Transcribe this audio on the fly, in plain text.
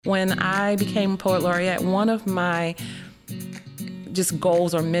When I became poet laureate, one of my just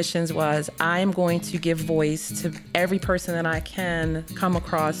goals or missions was I am going to give voice to every person that I can come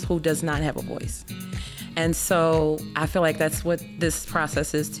across who does not have a voice. And so I feel like that's what this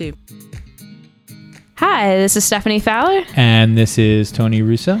process is too. Hi, this is Stephanie Fowler. And this is Tony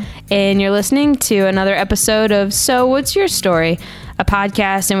Russo. And you're listening to another episode of So What's Your Story? A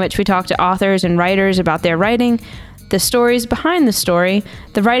podcast in which we talk to authors and writers about their writing, the stories behind the story,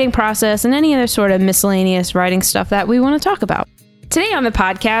 the writing process, and any other sort of miscellaneous writing stuff that we want to talk about. Today on the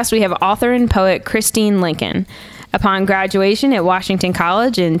podcast, we have author and poet Christine Lincoln. Upon graduation at Washington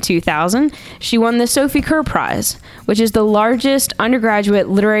College in 2000, she won the Sophie Kerr Prize, which is the largest undergraduate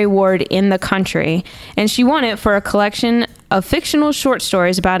literary award in the country, and she won it for a collection of fictional short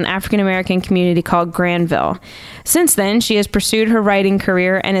stories about an African-American community called Granville. Since then, she has pursued her writing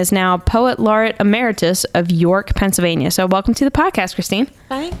career and is now Poet Laureate Emeritus of York, Pennsylvania. So welcome to the podcast, Christine.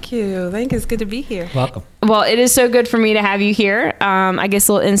 Thank you. It's good to be here. Welcome. Well, it is so good for me to have you here. I guess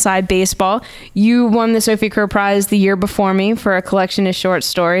a little inside baseball. You won the Sophie Kerr Prize the year before me for a collection of short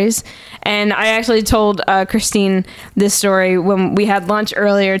stories. And I actually told Christine this story when we had lunch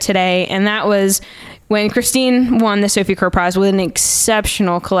earlier today, and that was when Christine won the Sophie Kerr Prize with an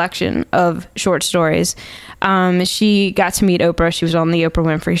exceptional collection of short stories. She got to meet Oprah. She was on the Oprah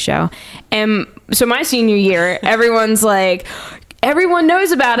Winfrey Show. And so my senior year, everyone's like, everyone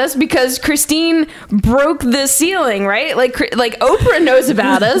knows about us because Christine broke the ceiling, right? Like Oprah knows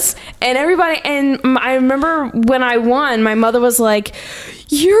about us, and everybody. And I remember when I won, my mother was like,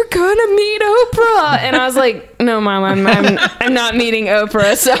 "You're gonna meet Oprah," and I was like, "No, Mom, I'm not meeting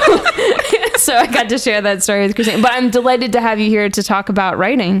Oprah." So I got to share that story with Christine. But I'm delighted to have you here to talk about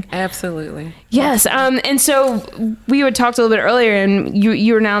writing. Absolutely. Yes. And so we had talked a little bit earlier, and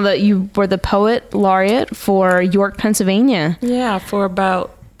you were the poet laureate for York, Pennsylvania. Yeah, for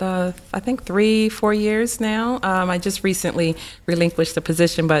about I think 3-4 years now. I just recently relinquished the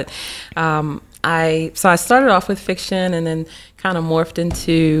position, but I started off with fiction and then kind of morphed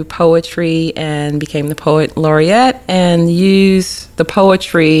into poetry and became the poet laureate and used the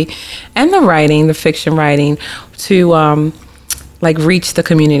poetry and the fiction writing to reach the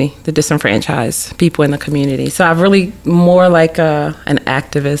community, the disenfranchised people in the community. So I'm really more like an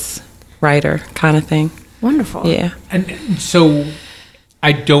activist writer kind of thing. Wonderful. Yeah. And so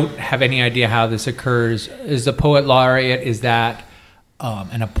I don't have any idea how this occurs. Is the poet laureate, is that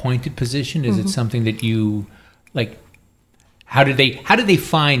an appointed position? Is it something that you like? How did they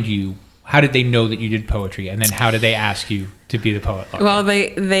find you? How did they know that you did poetry? And then how did they ask you to be the poet laureate? Well,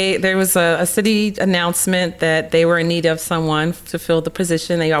 there was a city announcement that they were in need of someone to fill the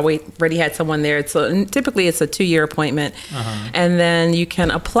position. They already had someone there. Typically it's a 2-year appointment. And then you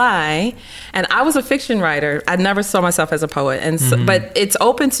can apply. And I was a fiction writer. I never saw myself as a poet. And so, but it's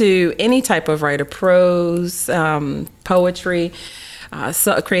open to any type of writer, prose, poetry,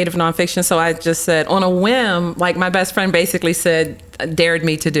 so creative nonfiction. So I just said on a whim, like my best friend basically dared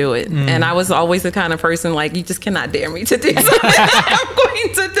me to do it. And I was always the kind of person like, you just cannot dare me to do something. I'm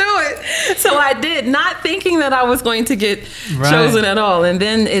going to do it. So I did, not thinking that I was going to get chosen at all. And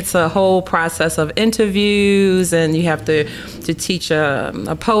then it's a whole process of interviews, and you have to teach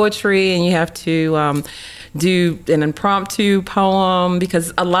a poetry, and you have to do an impromptu poem,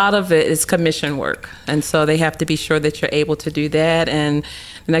 because a lot of it is commission work. And so they have to be sure that you're able to do that. And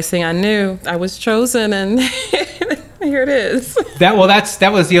the next thing I knew, I was chosen, and here it is. That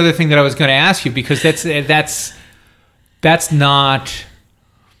was the other thing that I was going to ask you, because that's not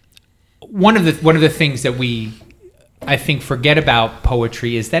one of the things that we, I think, forget about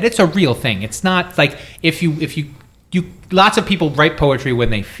poetry, is that it's a real thing. It's not like if you lots of people write poetry when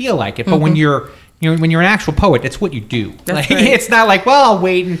they feel like it, but when you're an actual poet, it's what you do. That's right. It's not like, well, I'll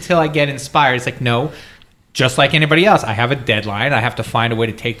wait until I get inspired. It's like, no, just like anybody else, I have a deadline. I have to find a way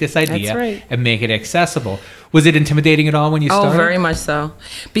to take this idea and make it accessible. Was it intimidating at all when you started? Oh, very much so.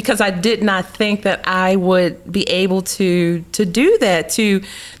 Because I did not think that I would be able to do that, to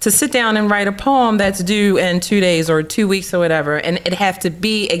sit down and write a poem that's due in 2 days or 2 weeks or whatever. And it have to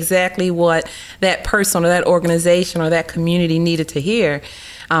be exactly what that person or that organization or that community needed to hear.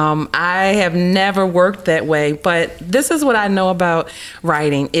 I have never worked that way, but this is what I know about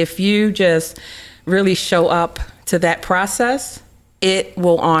writing. If you just really show up to that process, it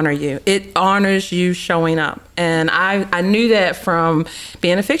will honor you. It honors you showing up. And I knew that from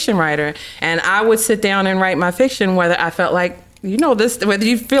being a fiction writer. And I would sit down and write my fiction, whether I felt like, whether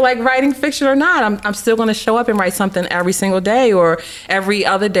you feel like writing fiction or not, I'm still going to show up and write something every single day or every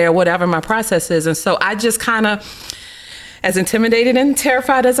other day or whatever my process is. And so I just kind of as intimidated and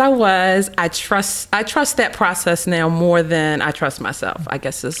terrified as I was, I trust that process now more than I trust myself. I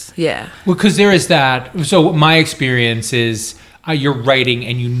guess yeah. Well, because there is that. So my experience is you're writing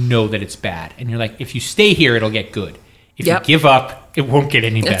and you know that it's bad, and you're like, if you stay here, it'll get good. If you give up, it won't get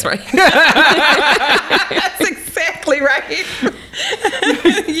any better. That's right. That's exactly right.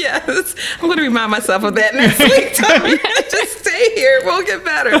 Yes. I'm going to remind myself of that next week. Just stay here. It won't get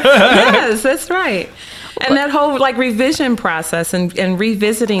better. Yes, that's right. And that whole like revision process and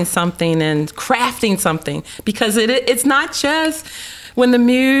revisiting something and crafting something, because it's not just when the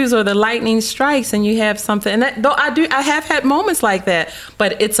muse or the lightning strikes and you have something. And that, though I have had moments like that,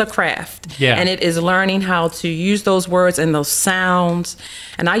 but it's a craft. Yeah. And it is learning how to use those words and those sounds.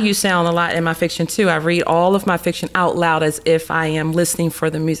 And I use sound a lot in my fiction too. I read all of my fiction out loud as if I am listening for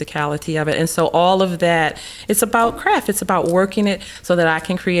the musicality of it. And so all of that, it's about craft. It's about working it so that I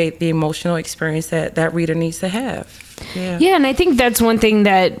can create the emotional experience that reader needs to have. Yeah, and I think that's one thing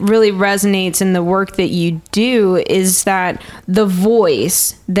that really resonates in the work that you do is that the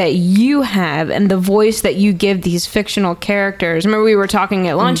voice that you have and the voice that you give these fictional characters. Remember we were talking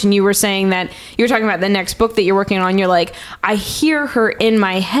at lunch and you were saying that you were talking about the next book that you're working on. You're like, I hear her in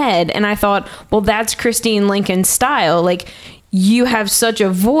my head. And I thought, well, that's Christine Lincoln's style. Like, you have such a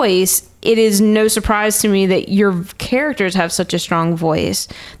voice. It is no surprise to me that your characters have such a strong voice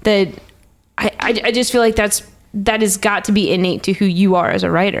that I just feel like that has got to be innate to who you are as a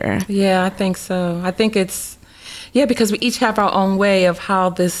writer. Yeah, I think so. I think it's, because we each have our own way of how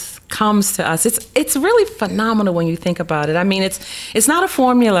this comes to us. It's really phenomenal when you think about it. I mean, it's not a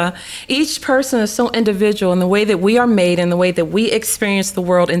formula. Each person is so individual, and the way that we are made and the way that we experience the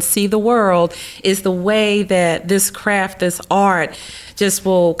world and see the world is the way that this craft, this art, just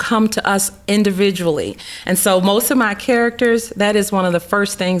will come to us individually. And so most of my characters, that is one of the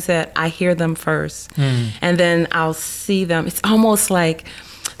first things that I hear them first. And then I'll see them. It's almost like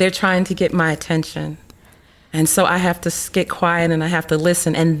they're trying to get my attention. And so I have to get quiet and I have to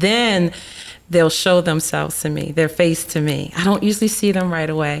listen. And then they'll show themselves to me, their face to me. I don't usually see them right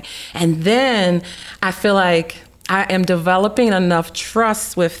away. And then I feel like I am developing enough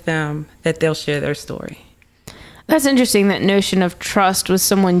trust with them that they'll share their story. That's interesting, that notion of trust with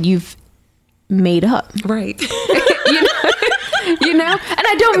someone you've made up. Right. You know? And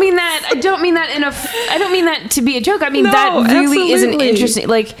I don't mean that to be a joke. I mean, No, that really is an absolutely. interesting,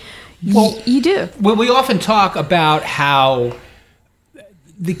 like, Well, you do. Well, we often talk about how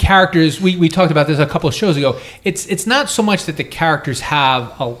the characters, we talked about this a couple of shows ago, it's not so much that the characters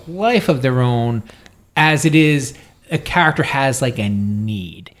have a life of their own as it is a character has like a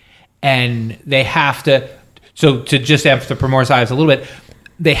need. And they have to, so to just emphasize a little bit,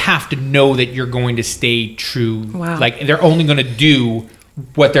 they have to know that you're going to stay true. Wow. Like they're only going to do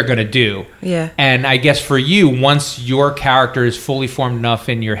what they're going to do. Yeah. And I guess for you, once your character is fully formed enough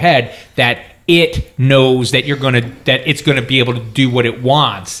in your head that it knows that it's going to be able to do what it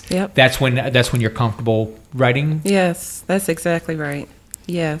wants. Yep. That's when you're comfortable writing. Yes, that's exactly right.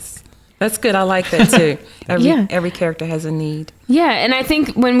 Yes. That's good. I like that too. Every character has a need. Yeah, and I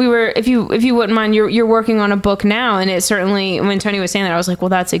think when we were, if you wouldn't mind, you're working on a book now, and it certainly, when Tony was saying that, I was like, well,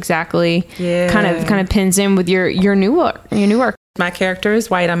 that's exactly kind of pins in with your new work. My character is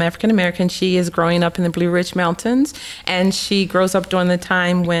white. I'm African American. She is growing up in the Blue Ridge Mountains, and she grows up during the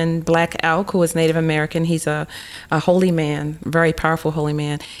time when Black Elk, who was Native American, he's a holy man, very powerful holy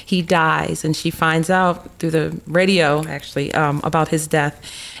man. He dies, and she finds out through the radio, actually, about his death,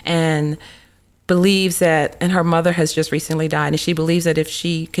 and believes that, and her mother has just recently died, and she believes that if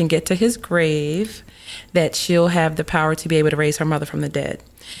she can get to his grave, that she'll have the power to be able to raise her mother from the dead.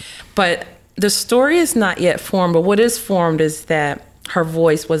 But the story is not yet formed, but what is formed is that her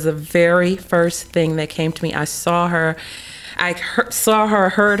voice was the very first thing that came to me. I saw her,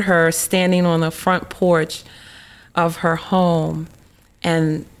 heard her standing on the front porch of her home,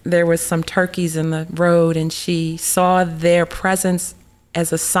 and there was some turkeys in the road, and she saw their presence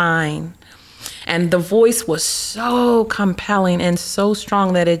as a sign. And the voice was so compelling and so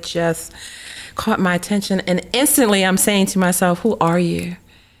strong that it just caught my attention. And instantly I'm saying to myself, who are you?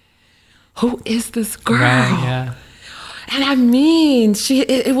 Who is this girl? Right, yeah. And I mean,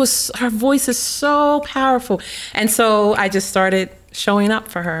 her voice is so powerful. And so I just started showing up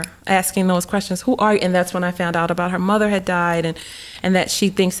for her, asking those questions. Who are you? And that's when I found out about her mother had died and that she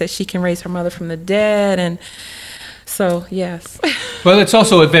thinks that she can raise her mother from the dead. And so, yes. Well, it's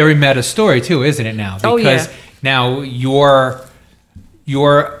also a very meta story too, isn't it now? Because now you're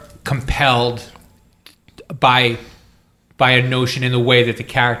compelled by a notion in the way that the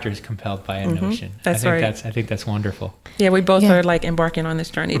character is compelled by a notion. That's right. I think that's wonderful. Yeah, we both are like embarking on this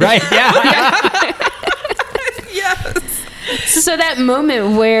journey. Right, yeah. Yes. So that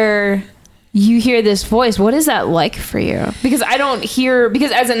moment where you hear this voice, what is that like for you? Because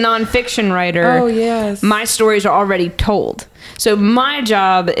because as a nonfiction writer, Oh, yes. my stories are already told. So my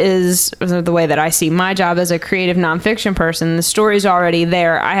job is, the way that I see my job as a creative nonfiction person, the story's already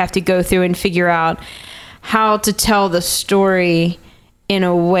there. I have to go through and figure out how to tell the story in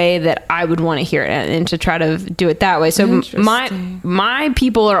a way that I would want to hear it, and to try to do it that way. So my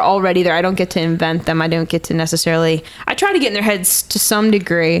people are already there. I don't get to invent them. I don't get to necessarily, I try to get in their heads to some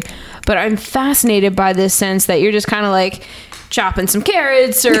degree, but I'm fascinated by this sense that you're just kind of like chopping some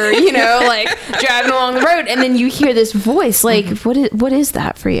carrots or, like driving along the road, and then you hear this voice. Like, what is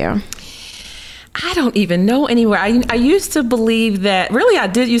that for you? I don't even know anywhere. I used to believe that, really, I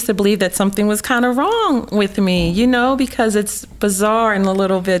did used to believe that something was kind of wrong with me, because it's bizarre and a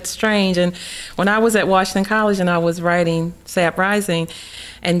little bit strange. And when I was at Washington College and I was writing Sap Rising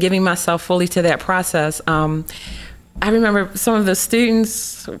and giving myself fully to that process, I remember some of the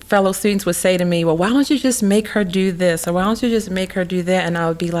fellow students would say to me, well, why don't you just make her do this? Or why don't you just make her do that? And I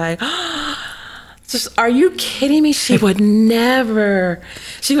would be like, are you kidding me? She would never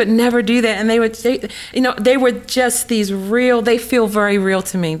do that. And they were just these real, they feel very real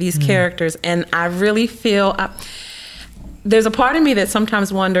to me, these characters. And I really feel, there's a part of me that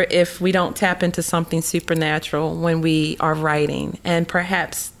sometimes wonder if we don't tap into something supernatural when we are writing. And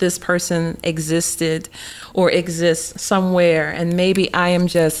perhaps this person existed or exists somewhere. And maybe I am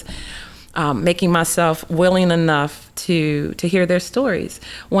just making myself willing enough to hear their stories.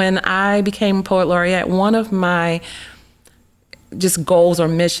 When I became Poet Laureate, one of my just goals or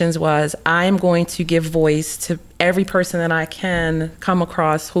missions was I am going to give voice to every person that I can come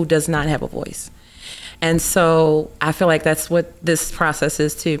across who does not have a voice. And so I feel like that's what this process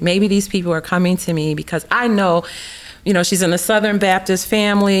is too. Maybe these people are coming to me because I know, she's in a Southern Baptist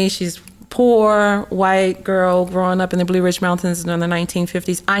family. She's poor white girl growing up in the Blue Ridge Mountains in the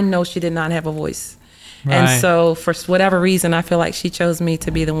 1950s. I know she did not have a voice. Right. And so for whatever reason, I feel like she chose me to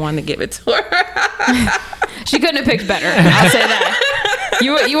be the one to give it to her. She couldn't have picked better. I'll say that.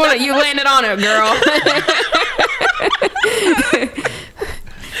 You landed on it, girl.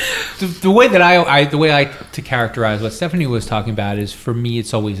 The way that I to characterize what Stephanie was talking about is, for me,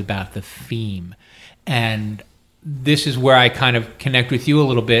 it's always about the theme. And this is where I kind of connect with you a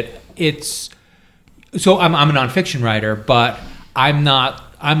little bit. So I'm a nonfiction writer, but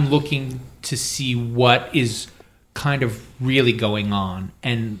I'm looking to see what is kind of really going on.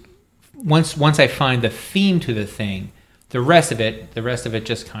 And once I find the theme to the thing, the rest of it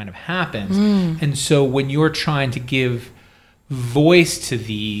just kind of happens. And so when you're trying to give voice to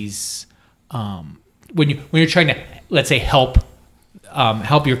these, when you're trying to, let's say, help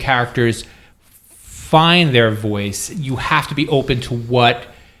your characters find their voice, you have to be open to what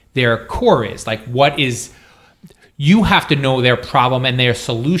their core is. Like, you have to know their problem and their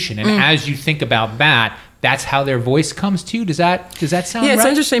solution. And as you think about that, that's how their voice comes to you. Does that sound right? Yeah, it's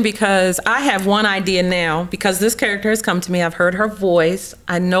interesting because I have one idea now, because this character has come to me. I've heard her voice.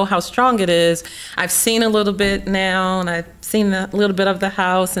 I know how strong it is. I've seen a little bit now, and I've seen a little bit of the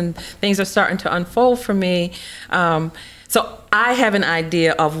house, and things are starting to unfold for me. So I have an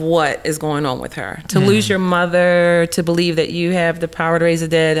idea of what is going on with her. To lose your mother, to believe that you have the power to raise the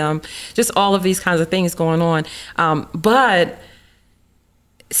dead, just all of these kinds of things going on.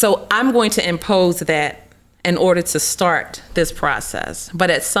 So I'm going to impose that in order to start this process. But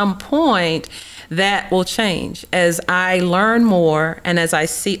at some point, that will change as I learn more and as I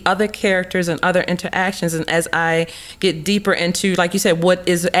see other characters and other interactions, and as I get deeper into, like you said, what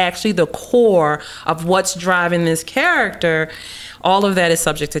is actually the core of what's driving this character. All of that is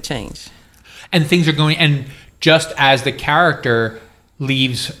subject to change. And things are going, and just as the character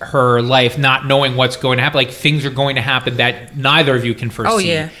leaves her life not knowing what's going to happen, like, things are going to happen that neither of you can foresee. Oh,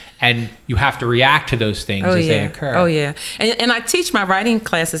 yeah. And you have to react to those things as they occur. Oh, yeah. And I teach my writing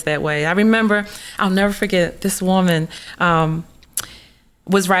classes that way. I remember, I'll never forget, this woman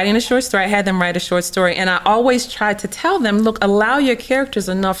was writing a short story. I had them write a short story. And I always tried to tell them, look, allow your characters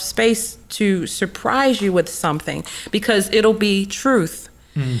enough space to surprise you with something, because it'll be truth.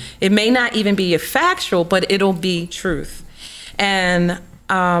 It may not even be factual, but it'll be truth. And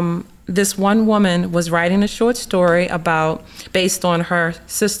this one woman was writing a short story based on her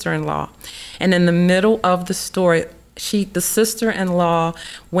sister-in-law. And in the middle of the story, the sister-in-law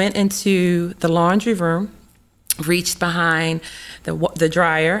went into the laundry room, reached behind the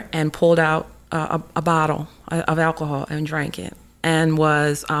dryer, and pulled out a bottle of alcohol and drank it, and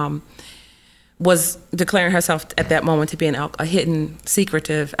was declaring herself at that moment to be a hidden,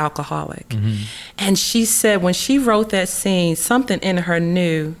 secretive alcoholic. And she said when she wrote that scene, something in her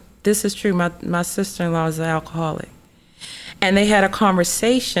knew, this is true, my sister-in-law is an alcoholic. And they had a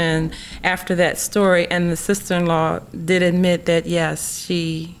conversation after that story, and the sister-in-law did admit that, yes,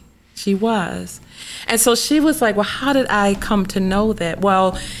 she was. And so she was like, well, how did I come to know that?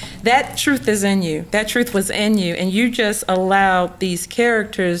 Well, that truth is in you. That truth was in you. And you just allowed these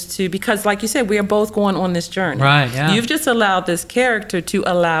characters to, because like you said, we are both going on this journey. Right, yeah. You've just allowed this character to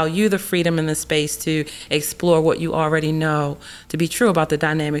allow you the freedom and the space to explore what you already know to be true about the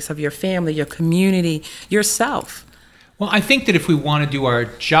dynamics of your family, your community, yourself. Well, I think that if we want to do our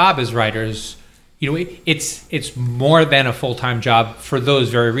job as writers, you know, it's more than a full-time job for those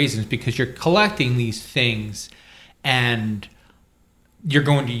very reasons, because you're collecting these things and you're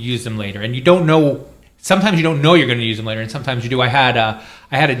going to use them later, and you don't know. Sometimes you don't know you're going to use them later, and sometimes you do. I had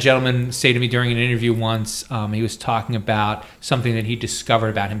a gentleman say to me during an interview once. He was talking about something that he discovered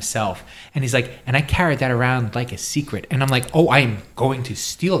about himself, and he's like, "And I carried that around like a secret." And I'm like, "Oh, I'm going to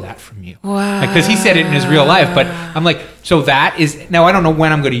steal that from you." Wow. Because he said it in his real life, but I'm like, so that is now. I don't know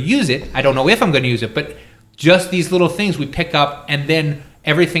when I'm going to use it. I don't know if I'm going to use it, but just these little things we pick up, and then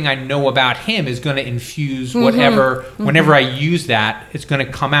everything I know about him is going to infuse whatever. Whenever I use that, it's going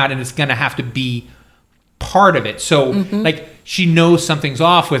to come out, and it's going to have to be part of it. So like, she knows something's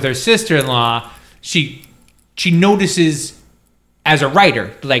off with her sister-in-law. She notices as a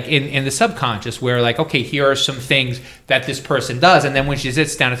writer, like in the subconscious, where like, okay, here are some things that this person does, and then when she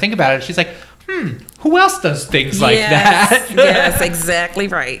sits down to think about it, she's like, who else does things like that? Yes, exactly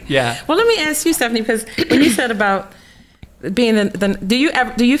right. Yeah. Well, let me ask you, Stephanie, because when you said about being do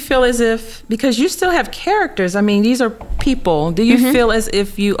you feel as if, because you still have characters, I mean, these are people, do you feel as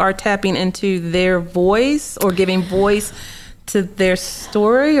if you are tapping into their voice or giving voice to their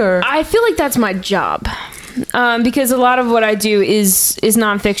story? Or I feel like that's my job, because a lot of what I do is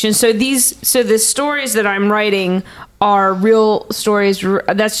nonfiction. So the stories that I'm writing are real stories.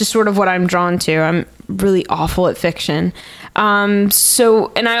 That's just sort of what I'm drawn to. I'm really awful at fiction. And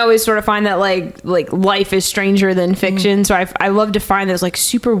I always sort of find that like life is stranger than fiction. So I love to find those like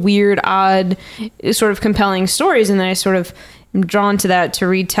super weird, odd, sort of compelling stories. And then I sort of am drawn to that to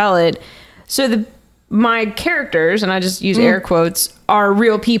retell it. So my characters, and I just use air quotes, are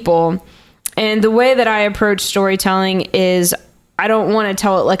real people. And the way that I approach storytelling is I don't want to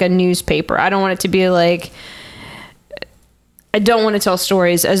tell it like a newspaper. I don't want it to be like, I don't want to tell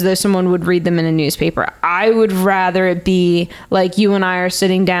stories as though someone would read them in a newspaper. I would rather it be like you and I are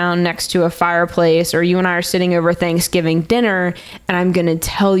sitting down next to a fireplace, or you and I are sitting over Thanksgiving dinner, and I'm going to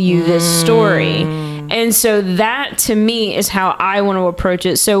tell you this story. And so that to me is how I want to approach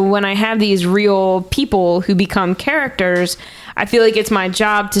it. So when I have these real people who become characters, I feel like it's my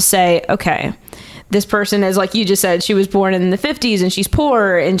job to say, okay, this person is, like you just said, she was born in the 50s and she's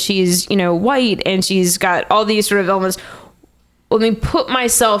poor and she's, white and she's got all these sort of elements. Let me put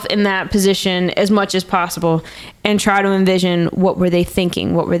myself in that position as much as possible and try to envision what were they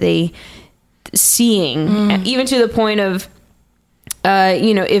thinking, what were they seeing, even to the point of,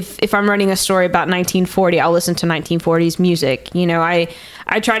 if I'm writing a story about 1940, I'll listen to 1940s music.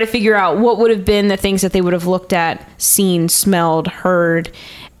 I try to figure out what would have been the things that they would have looked at, seen, smelled, heard,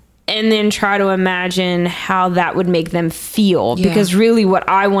 and then try to imagine how that would make them feel. Yeah. Because really what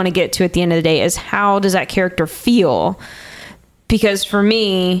I want to get to at the end of the day is, how does that character feel? Because for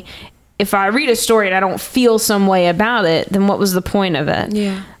me, if I read a story and I don't feel some way about it, then what was the point of it?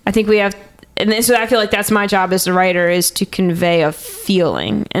 Yeah. I think we have, and so I feel like that's my job as a writer, is to convey a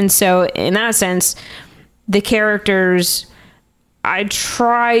feeling. And so in that sense, the characters, I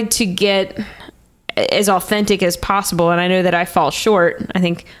try to get as authentic as possible. And I know that I fall short. I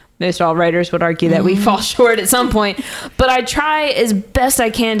think most all writers would argue that we fall short at some point. But I try as best I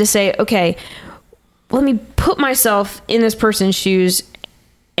can to say, okay, let me put myself in this person's shoes,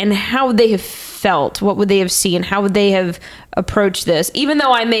 and how would they have felt? What would they have seen? How would they have approached this? Even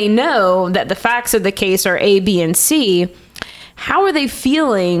though I may know that the facts of the case are A, B, and C, how are they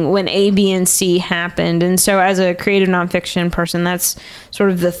feeling when A, B, and C happened? And so as a creative nonfiction person, that's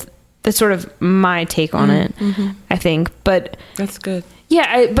sort of my take on it, I think. But that's good. Yeah,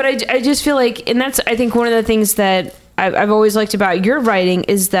 I just feel like, and that's, I think, one of the things that I've always liked about your writing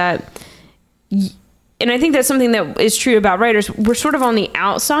is that, and I think that's something that is true about writers, we're sort of on the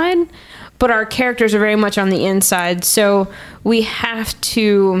outside, but our characters are very much on the inside. So we have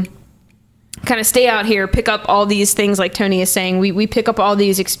to kind of stay out here, pick up all these things, like Tony is saying. We pick up all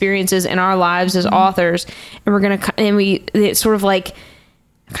these experiences in our lives as authors, and it's sort of like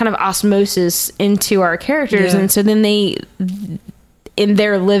kind of osmosis into our characters. Yeah. And so then in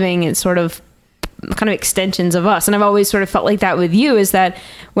their living, it sort of kind of extensions of us. And I've always sort of felt like that with you, is that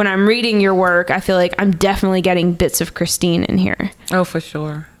when I'm reading your work, I feel like I'm definitely getting bits of Christine in here. Oh, for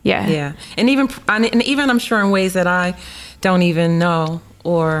sure. Yeah. Yeah. And even I'm sure in ways that I don't even know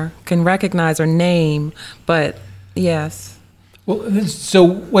or can recognize or name, but yes. Well, so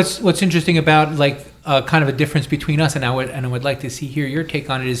what's interesting about like kind of a difference between us, and I would like to hear your take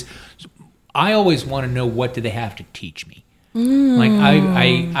on it, is I always want to know, what do they have to teach me? Like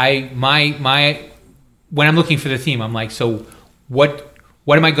my when I'm looking for the theme, I'm like, so what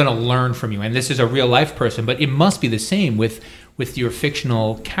am I going to learn from you? And this is a real life person, but it must be the same with your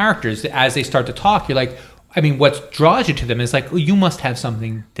fictional characters. As they start to talk, you're like, I mean, what draws you to them is like, oh, you must have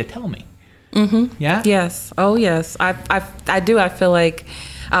something to tell me. Mm-hmm. Yeah. Yes. Oh, yes. I do. I feel like,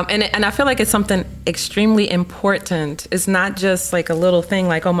 and I feel like it's something extremely important. It's not just like a little thing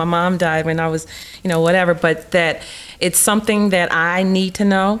like, oh, my mom died when I was, whatever, but that it's something that I need to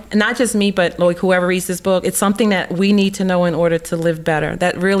know. And not just me, but like whoever reads this book, it's something that we need to know in order to live better.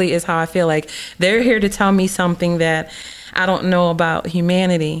 That really is how I feel like they're here to tell me something that I don't know about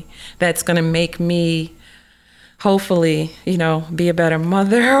humanity that's going to make me hopefully, be a better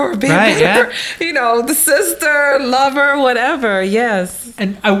mother or be a better, the sister, lover, whatever. Yes.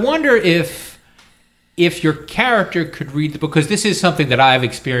 And I wonder if your character could read the book, because this is something that I've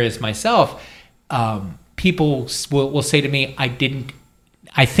experienced myself. People will say to me, I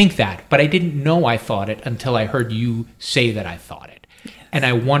think that, but I didn't know I thought it until I heard you say that I thought it. Yes. And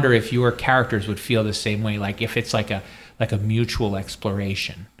I wonder if your characters would feel the same way, like if it's like a mutual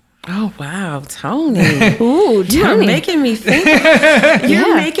exploration. Oh, wow, Tony. Ooh, Tony. You're making me think.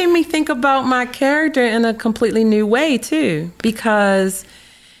 You're making me think about my character in a completely new way, too, because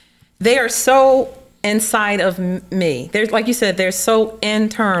they are so inside of me. There's, like you said, they're so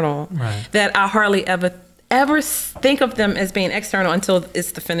internal that I hardly ever think of them as being external until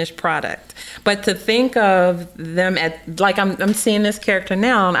it's the finished product. But to think of them like I'm seeing this character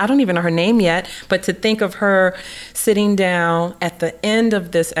now, and I don't even know her name yet, but to think of her sitting down at the end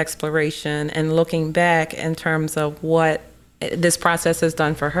of this exploration and looking back in terms of what this process has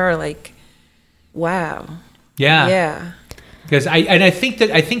done for her, like, wow. Yeah. Yeah. Because I think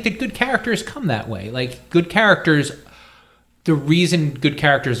that good characters come that way. Like, good characters, the reason good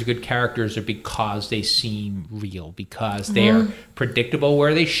characters are because they seem real, because they're predictable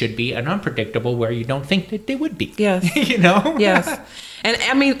where they should be and unpredictable where you don't think that they would be. Yes. Yes. And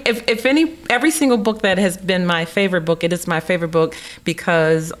I mean, every single book that has been my favorite book, it is my favorite book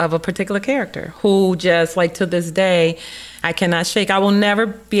because of a particular character who just, like, to this day, I cannot shake. I will never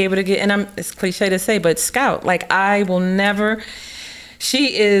be able to get, and it's cliche to say, but Scout, like, I will never.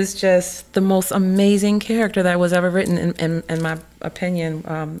 She is just the most amazing character that was ever written, in my opinion,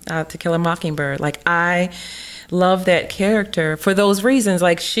 To Kill a Mockingbird. Like, I love that character for those reasons.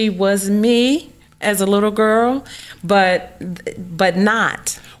 Like, she was me as a little girl, but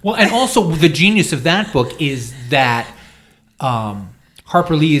not. Well, and also the genius of that book is that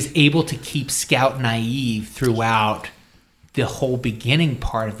Harper Lee is able to keep Scout naive throughout the whole beginning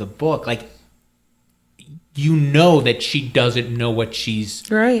part of the book. Like, you know that she doesn't know what she's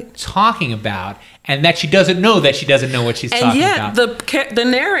talking about, and that she doesn't know what she's talking about. And yet, the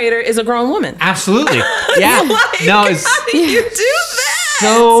narrator is a grown woman. Absolutely, yeah. Like, no, how do you do that?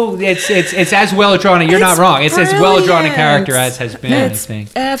 So it's as well drawn. You're not wrong. It's as well drawn a character as has been. I think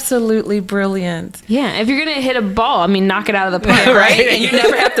absolutely brilliant. Yeah, if you're gonna hit a ball, I mean, knock it out of the park, right? And you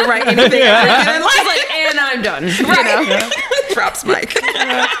never have to write anything. And I'm done. Right? Props, Mike.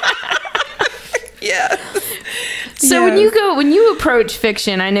 Yeah. So when you approach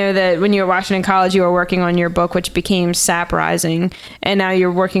fiction, I know that when you were at Washington College, you were working on your book, which became Sap Rising, and now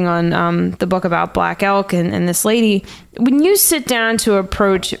you're working on the book about Black Elk and this lady. When you sit down to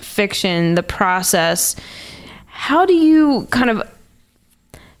approach fiction, the process, how do you kind of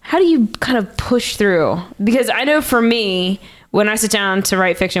push through? Because I know for me, when I sit down to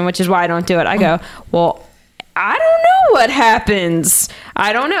write fiction, which is why I don't do it, I go, well, I don't know what happens.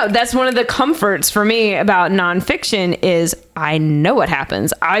 I don't know. That's one of the comforts for me about nonfiction is I know what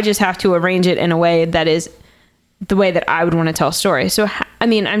happens. I just have to arrange it in a way that is the way that I would want to tell a story. So, I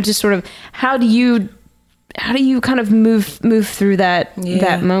mean, I'm just sort of, how do you kind of move through that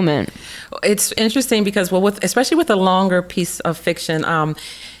moment? It's interesting because, especially with a longer piece of fiction,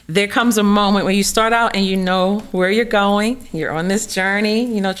 there comes a moment where you start out and you know where you're going. You're on this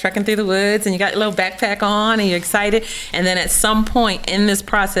journey, trekking through the woods, and you got your little backpack on and you're excited. And then at some point in this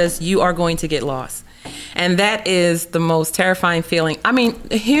process, you are going to get lost. And that is the most terrifying feeling. I mean,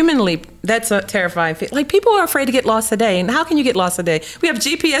 humanly that's a terrifying feeling. Like, people are afraid to get lost today. And how can you get lost today? We have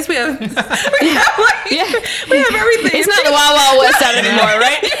GPS. We have everything. It's not the Wild Wild West out anymore,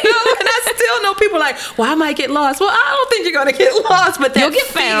 right? And I still know people like, well, I might get lost. Well, I don't think you're going to get lost, but You'll get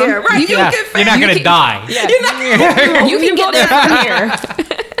found. fear, right? You'll get found. You're not going to die. Yeah. You can get there from here.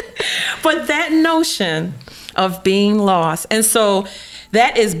 But that notion of being lost, and so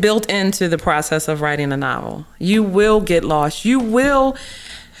that is built into the process of writing a novel. You will get lost. You will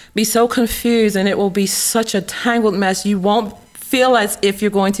be so confused, and it will be such a tangled mess. You won't feel as if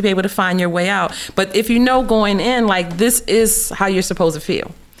you're going to be able to find your way out. But if you know going in, like, this is how you're supposed to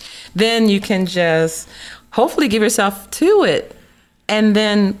feel, then you can just hopefully give yourself to it and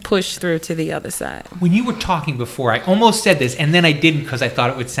then push through to the other side. When you were talking before, I almost said this, and then I didn't because I thought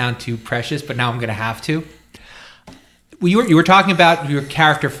it would sound too precious, but now I'm going to have to. You were talking about your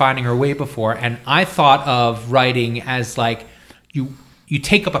character finding her way before, and I thought of writing as like you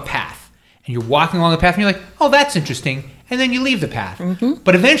take up a path, and you're walking along the path, and you're like, oh, that's interesting, and then you leave the path. Mm-hmm.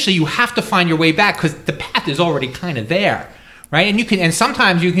 But eventually you have to find your way back because the path is already kind of there. Right? And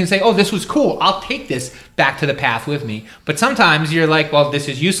sometimes you can say, oh, this was cool. I'll take this back to the path with me. But sometimes you're like, well, this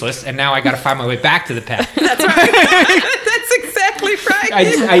is useless, and now I got to find my way back to the path. That's right. That's exactly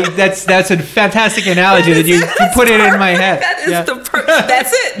right. That's a fantastic analogy that you put it in my head. That is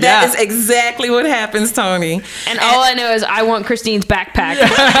that's it. That is exactly what happens, Tony. And all I know is I want Christine's backpack.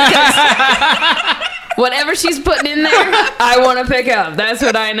 Whatever she's putting in there, I want to pick up. That's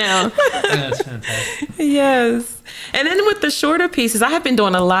what I know. That's fantastic. Yes. And then with the shorter pieces, I have been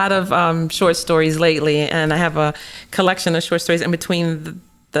doing a lot of short stories lately, and I have a collection of short stories in between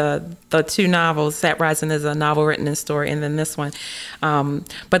the two novels. Sat Rising is a novel written in story, and then this one.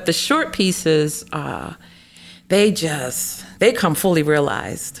 But the short pieces, they come fully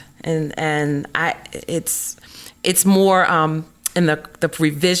realized, and it's more in the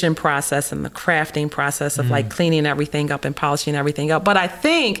revision process and the crafting process of like cleaning everything up and polishing everything up. But I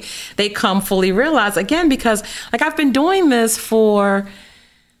think they come fully realized, again, because like I've been doing this for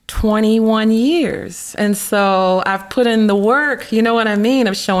 21 years. And so I've put in the work, you know what I mean,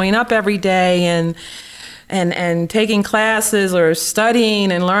 of showing up every day and taking classes or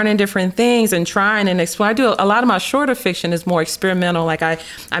studying and learning different things and trying and explore. I do a lot of my shorter fiction is more experimental. Like I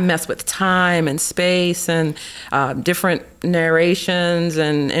mess with time and space and different narrations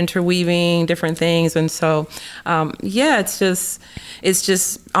and interweaving different things. And so, it's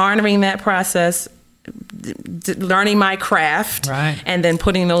just honoring that process, learning my craft, right, and then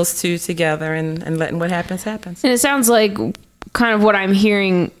putting those two together and letting what happens happens. And it sounds like kind of what I'm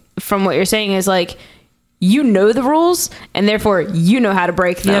hearing from what you're saying is like, you know the rules, and therefore you know how to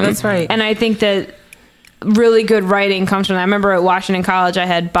break them. Yeah, that's right. And I think that really good writing comes from that. I remember at Washington College, I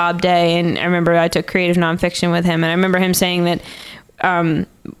had Bob Day, and I remember I took creative nonfiction with him, and I remember him saying that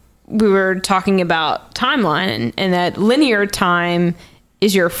we were talking about timeline, and that linear time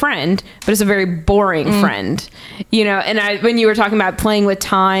is your friend, but it's a very boring friend, you know. And when you were talking about playing with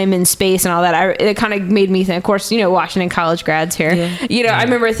time and space and all that, it kind of made me think. Of course, you know, Washington College grads here. Yeah. You know, I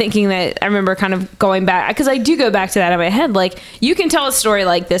remember thinking that. I remember kind of going back because I do go back to that in my head. Like, you can tell a story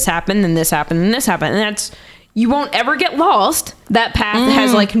like this happened, and this happened, and this happened, and that's. You won't ever get lost. That path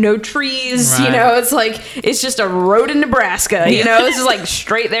has like no trees, right. You know. It's like it's just a road in Nebraska. You know, this is like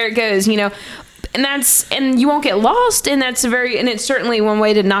straight there it goes. You know. And you won't get lost, and it's certainly one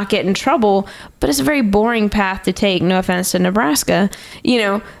way to not get in trouble, but it's a very boring path to take. No offense to Nebraska, you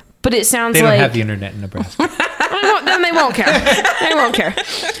know, but it sounds like... They don't have the internet in Nebraska. Then they won't care. They won't care.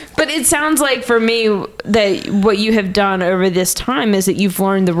 But it sounds like for me that what you have done over this time is that you've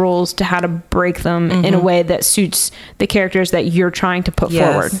learned the rules to how to break them in a way that suits the characters that you're trying to put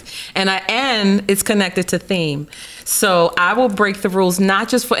forward. And it's connected to theme. So I will break the rules not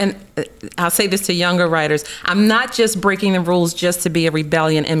just for, and I'll say this to younger writers, I'm not just breaking the rules just to be a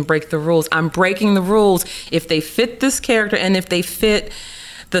rebellion and break the rules. I'm breaking the rules if they fit this character and if they fit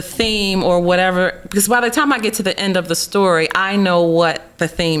the theme or whatever, because by the time I get to the end of the story, I know what the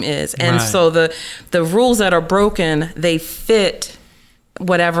theme is. And so the rules that are broken, they fit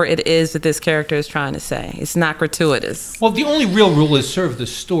whatever it is that this character is trying to say. It's not gratuitous. Well, the only real rule is serve the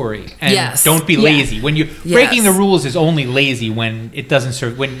story and don't be lazy. When you breaking the rules is only lazy when it doesn't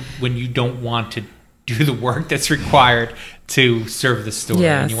serve, when you don't want to do the work that's required to serve the story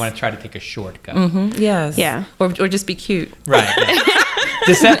and you want to try to take a shortcut. Yes. Yeah. Or just be cute. Right.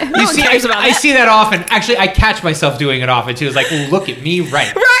 I see that often. Actually, I catch myself doing it often too. It's like, oh, look at me,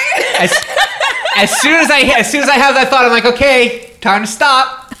 right? As soon as I have that thought, I'm like, okay, time to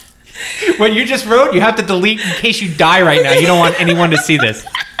stop. What you just wrote, you have to delete in case you die right now. You don't want anyone to see this.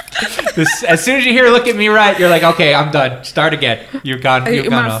 As soon as you hear "Look at Me Right," you're like, okay, I'm done. Start again. You're gone. You're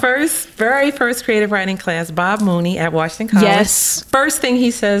gone. My very first creative writing class, Bob Mooney at Washington College. Yes. First thing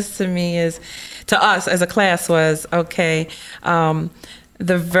he says to me to us as a class was, okay,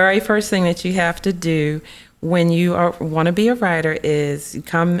 the very first thing that you have to do when you want to be a writer is you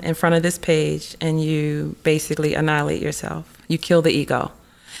come in front of this page and you basically annihilate yourself. You kill the ego.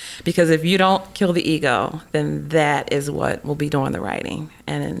 Because if you don't kill the ego, then that is what will be doing the writing.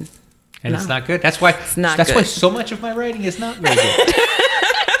 And it's not good. That's why why so much of my writing is not very good.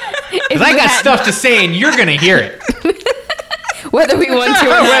 Because I got stuff to say and you're going to hear it. Whether we want to or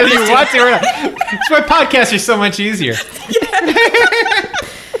not. Whether you want to or not. That's why podcasts are so much easier.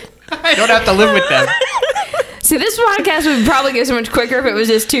 I don't have to live with them. See, this podcast would probably go so much quicker if it was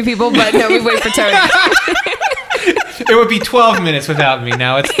just two people, but no, we wait for Tony. It would be 12 minutes without me.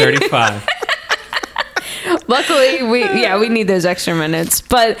 Now it's 35. Luckily, we need those extra minutes.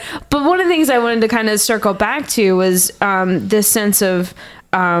 But one of the things I wanted to kind of circle back to was this sense of,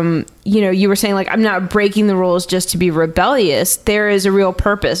 you were saying, like, I'm not breaking the rules just to be rebellious. There is a real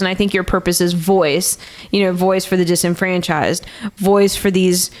purpose. And I think your purpose is voice, voice for the disenfranchised, voice for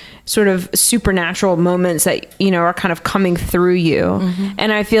these sort of supernatural moments that, are kind of coming through you. Mm-hmm.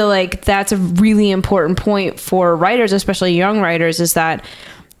 And I feel like that's a really important point for writers, especially young writers, is that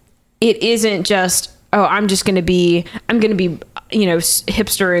it isn't just, I'm going to be,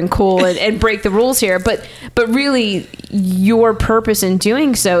 hipster and cool and break the rules here. But really your purpose in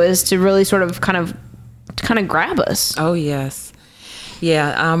doing so is to really sort of kind of grab us. Oh, yes.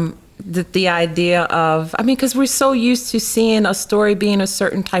 Yeah. The idea of, because we're so used to seeing a story being a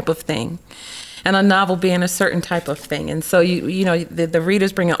certain type of thing and a novel being a certain type of thing. And so, the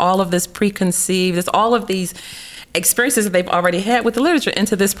readers bringing all of this preconceived, there's all of these experiences that they've already had with the literature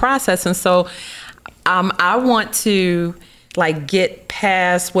into this process. And so I want to get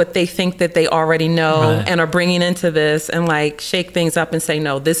past what they think that they already know and are bringing into this and shake things up and say,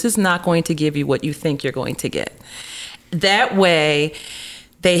 no, this is not going to give you what you think you're going to get. That way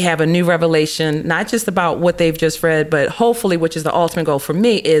they have a new revelation, not just about what they've just read, but hopefully, which is the ultimate goal for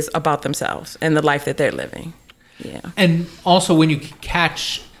me, is about themselves and the life that they're living. Yeah. And also when you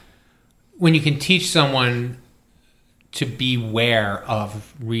can teach someone to beware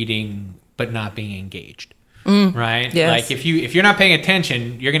of reading but not being engaged. Right? Yes. If you're not paying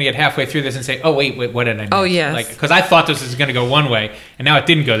attention, you're going to get halfway through this and say, oh, wait, what did I miss? Oh, yes. Because I thought this was going to go one way, and now it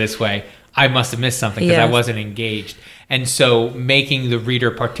didn't go this way. I must have missed something because I wasn't engaged. And so making the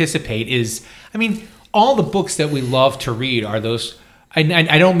reader participate is, all the books that we love to read are those,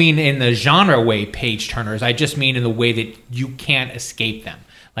 I don't mean in the genre way page turners. I just mean in the way that you can't escape them.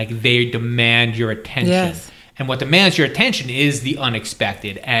 They demand your attention. Yes. And what demands your attention is the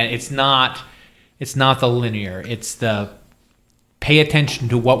unexpected. And it's not the linear. It's the pay attention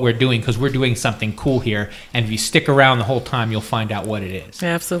to what we're doing because we're doing something cool here. And if you stick around the whole time, you'll find out what it is.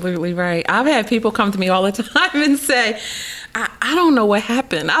 Absolutely right. I've had people come to me all the time and say, I don't know what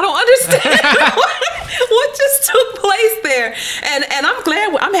happened. I don't understand what just took place there. And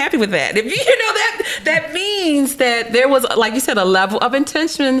I'm happy with that. If that means that there was, like you said, a level of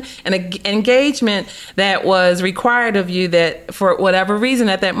intention and engagement that was required of you that for whatever reason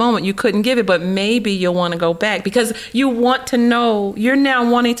at that moment you couldn't give it, but maybe you'll want to go back because you want to know, you're now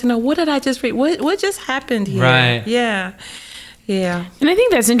wanting to know, what did I just read? What just happened here? Right. Yeah. Yeah. And I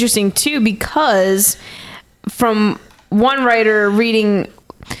think that's interesting too, because from one writer reading,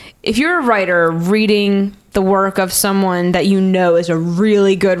 if you're a writer reading the work of someone that is a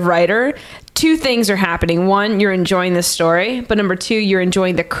really good writer, two things are happening. One, you're enjoying the story, but number two, you're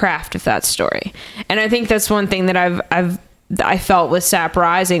enjoying the craft of that story. And I think that's one thing that I felt with Sap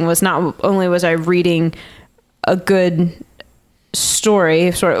Rising was not only was I reading a good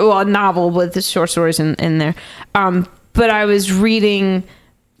story, a novel with the short stories in there, but I was reading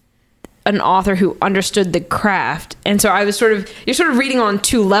an author who understood the craft. And so I was you're sort of reading on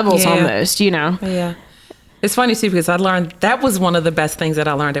two levels almost, Yeah. It's funny too, because I learned, that was one of the best things that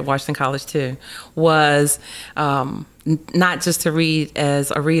I learned at Washington College too, was not just to read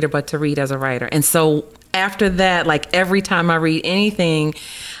as a reader, but to read as a writer. And so after that, every time I read anything,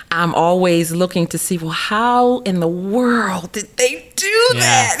 I'm always looking to see, well, how in the world did they do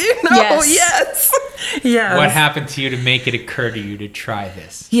that? Yes. Yes. What happened to you to make it occur to you to try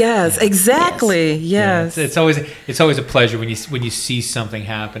this? Yes, exactly. Yes. It's always a pleasure when you see something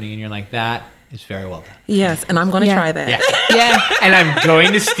happening and you're like, that is very well done. Yes, and I'm going to try that. Yeah. And I'm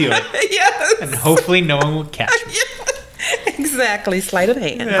going to steal it. Yes. And hopefully no one will catch me. Exactly. Sleight of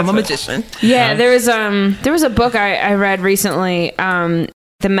hand. I'm a magician. Yeah, there was a book I read recently,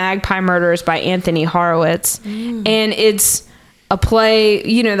 The Magpie Murders by Anthony Horowitz. And it's a play,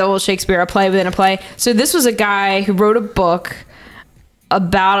 the old Shakespeare, a play within a play. So this was a guy who wrote a book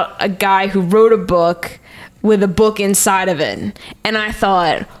about a guy who wrote a book with a book inside of it. And I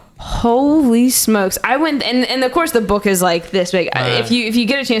thought, holy smokes. I went, and of course the book is like this big. If you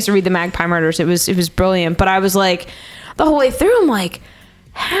get a chance to read The Magpie Murders, it was brilliant. But I was like, the whole way through, I'm like,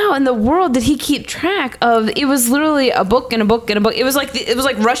 how in the world did he keep track of? It was literally a book and a book and a book. It was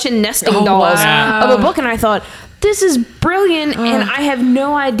like Russian nesting dolls of a book, and I thought, this is brilliant, and I have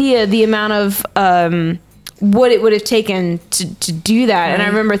no idea the amount of what it would have taken to do that. And I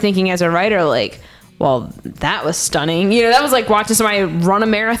remember thinking as a writer, like, well, that was stunning. That was like watching somebody run a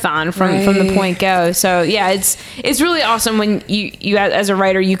marathon from the point go. So yeah, it's really awesome when you as a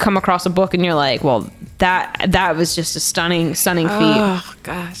writer, you come across a book and you're like, well, that was just a stunning feat. Oh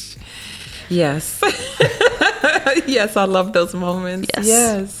gosh. Yes. Yes, I love those moments.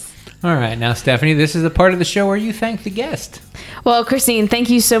 Yes. All right. Now, Stephanie, this is the part of the show where you thank the guest. Well, Christine,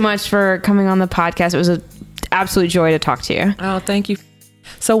 thank you so much for coming on the podcast. It was an absolute joy to talk to you. Oh, thank you.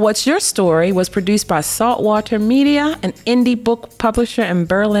 So What's Your Story was produced by Saltwater Media, an indie book publisher in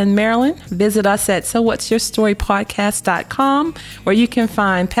Berlin, Maryland. Visit us at sowhatsyourstorypodcast.com, where you can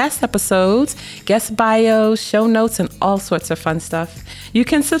find past episodes, guest bios, show notes, and all sorts of fun stuff. You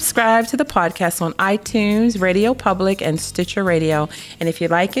can subscribe to the podcast on iTunes, Radio Public, and Stitcher Radio. And if you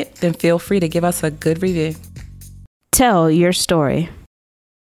like it, then feel free to give us a good review. Tell your story.